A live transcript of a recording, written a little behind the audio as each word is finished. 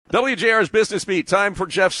WJR's Business Beat. Time for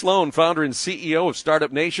Jeff Sloan, founder and CEO of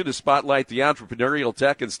Startup Nation, to spotlight the entrepreneurial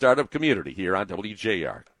tech and startup community here on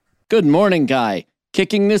WJR. Good morning, Guy.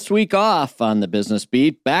 Kicking this week off on the Business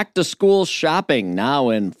Beat, back-to-school shopping now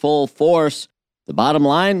in full force. The bottom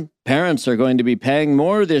line, parents are going to be paying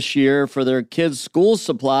more this year for their kids' school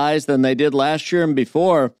supplies than they did last year and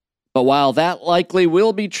before. But while that likely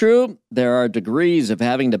will be true, there are degrees of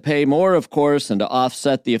having to pay more, of course, and to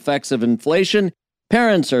offset the effects of inflation,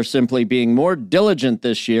 parents are simply being more diligent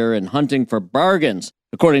this year in hunting for bargains,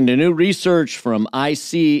 according to new research from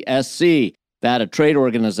ICSC, that a trade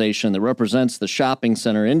organization that represents the shopping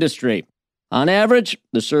center industry. On average,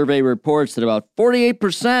 the survey reports that about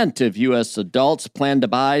 48% of U.S. adults plan to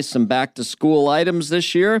buy some back-to-school items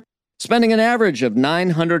this year, spending an average of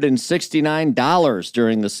 $969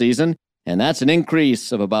 during the season, and that's an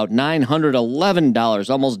increase of about $911,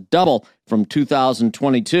 almost double from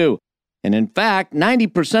 2022. And in fact,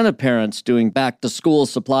 90% of parents doing back-to-school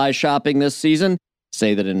supply shopping this season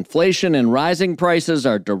say that inflation and rising prices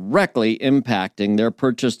are directly impacting their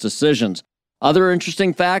purchase decisions. Other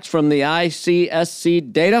interesting facts from the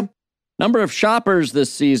ICSC data: number of shoppers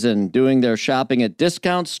this season doing their shopping at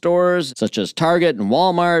discount stores such as Target and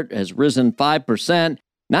Walmart has risen 5%.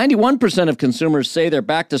 91% of consumers say their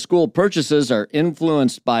back-to-school purchases are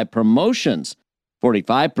influenced by promotions.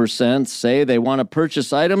 45% say they want to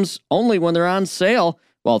purchase items only when they're on sale,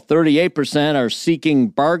 while 38% are seeking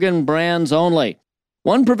bargain brands only.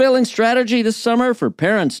 One prevailing strategy this summer for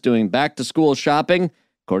parents doing back-to-school shopping,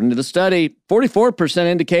 according to the study, 44%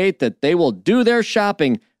 indicate that they will do their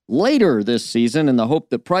shopping later this season in the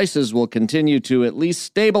hope that prices will continue to at least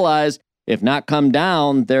stabilize, if not come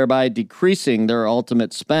down, thereby decreasing their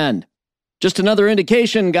ultimate spend. Just another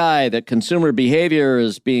indication, Guy, that consumer behavior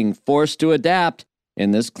is being forced to adapt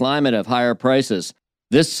in this climate of higher prices.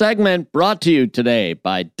 This segment brought to you today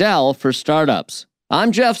by Dell for Startups.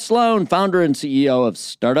 I'm Jeff Sloan, founder and CEO of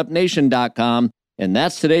StartupNation.com, and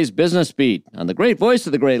that's today's Business Beat on the great voice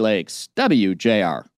of the Great Lakes, WJR.